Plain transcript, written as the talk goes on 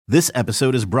This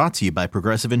episode is brought to you by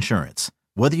Progressive Insurance.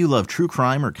 Whether you love true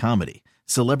crime or comedy,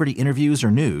 celebrity interviews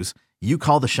or news, you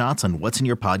call the shots on what's in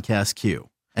your podcast queue.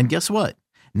 And guess what?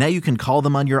 Now you can call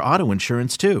them on your auto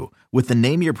insurance too with the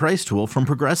Name Your Price tool from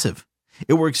Progressive.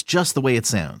 It works just the way it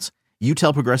sounds. You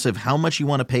tell Progressive how much you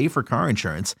want to pay for car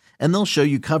insurance, and they'll show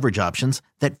you coverage options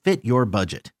that fit your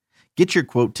budget. Get your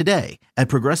quote today at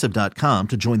Progressive.com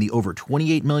to join the over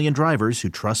 28 million drivers who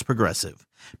trust Progressive.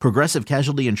 Progressive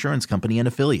Casualty Insurance Company and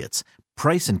Affiliates.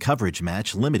 Price and coverage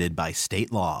match limited by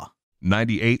state law.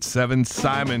 98.7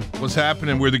 Simon. What's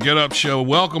happening? We're the Get Up Show.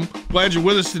 Welcome. Glad you're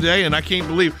with us today, and I can't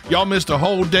believe y'all missed a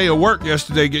whole day of work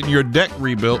yesterday getting your deck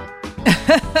rebuilt.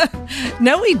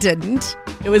 No, we didn't.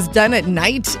 It was done at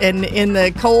night and in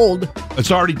the cold.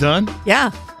 It's already done?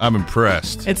 Yeah. I'm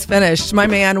impressed. It's finished. My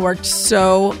man worked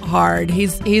so hard.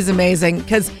 He's amazing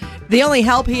because the only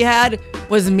help he had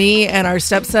was me and our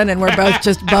stepson, and we're both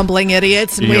just bumbling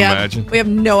idiots. And Can you imagine? We have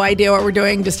no idea what we're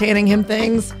doing, just handing him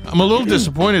things. I'm a little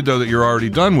disappointed, though, that you're already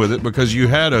done with it because you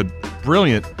had a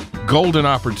brilliant golden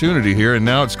opportunity here, and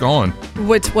now it's gone.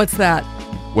 What's that?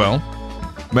 Well,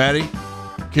 Maddie,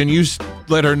 can you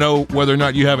let her know whether or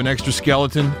not you have an extra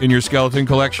skeleton in your skeleton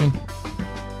collection?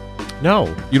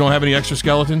 No. You don't have any extra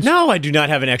skeletons? No, I do not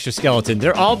have an extra skeleton.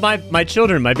 They're all my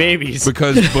children, my babies.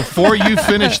 Because before you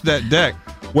finish that deck,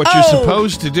 what you're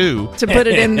supposed to do To put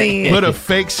it in the... put a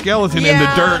fake skeleton in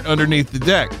the dirt underneath the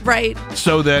deck. Right.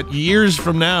 So that years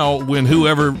from now, when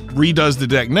whoever redoes the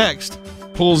deck next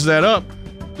pulls that up,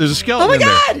 there's a skeleton in there.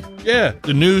 Oh my God! Yeah,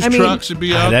 the news trucks would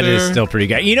be out that there. That is still pretty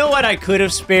good. You know what I could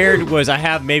have spared was I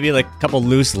have maybe like a couple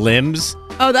loose limbs.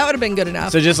 Oh, that would have been good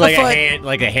enough. So just like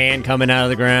a hand coming out of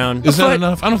the ground. Is that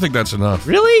enough? I don't think that's enough.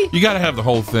 Really? You got to have the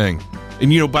whole thing.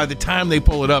 And, by the time they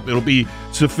pull it up, it'll be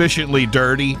sufficiently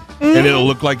dirty, and it'll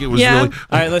look like it was really... All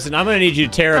right, listen, I'm going to need you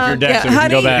to tear up your deck so we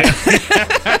can go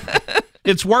back.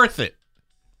 It's worth it.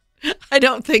 I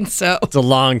don't think so. It's a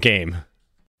long game.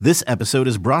 This episode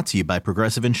is brought to you by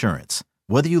Progressive Insurance.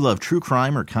 Whether you love true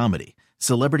crime or comedy,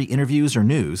 celebrity interviews or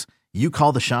news, you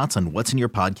call the shots on what's in your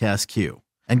podcast queue.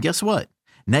 And guess what?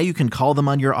 Now you can call them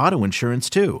on your auto insurance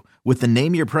too with the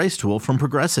Name Your Price tool from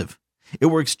Progressive. It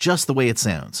works just the way it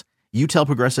sounds. You tell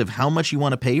Progressive how much you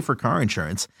want to pay for car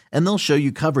insurance, and they'll show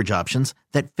you coverage options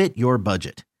that fit your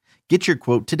budget. Get your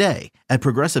quote today at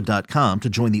Progressive.com to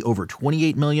join the over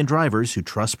 28 million drivers who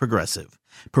trust Progressive.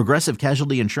 Progressive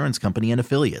Casualty Insurance Company and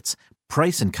Affiliates.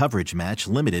 Price and coverage match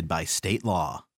limited by state law.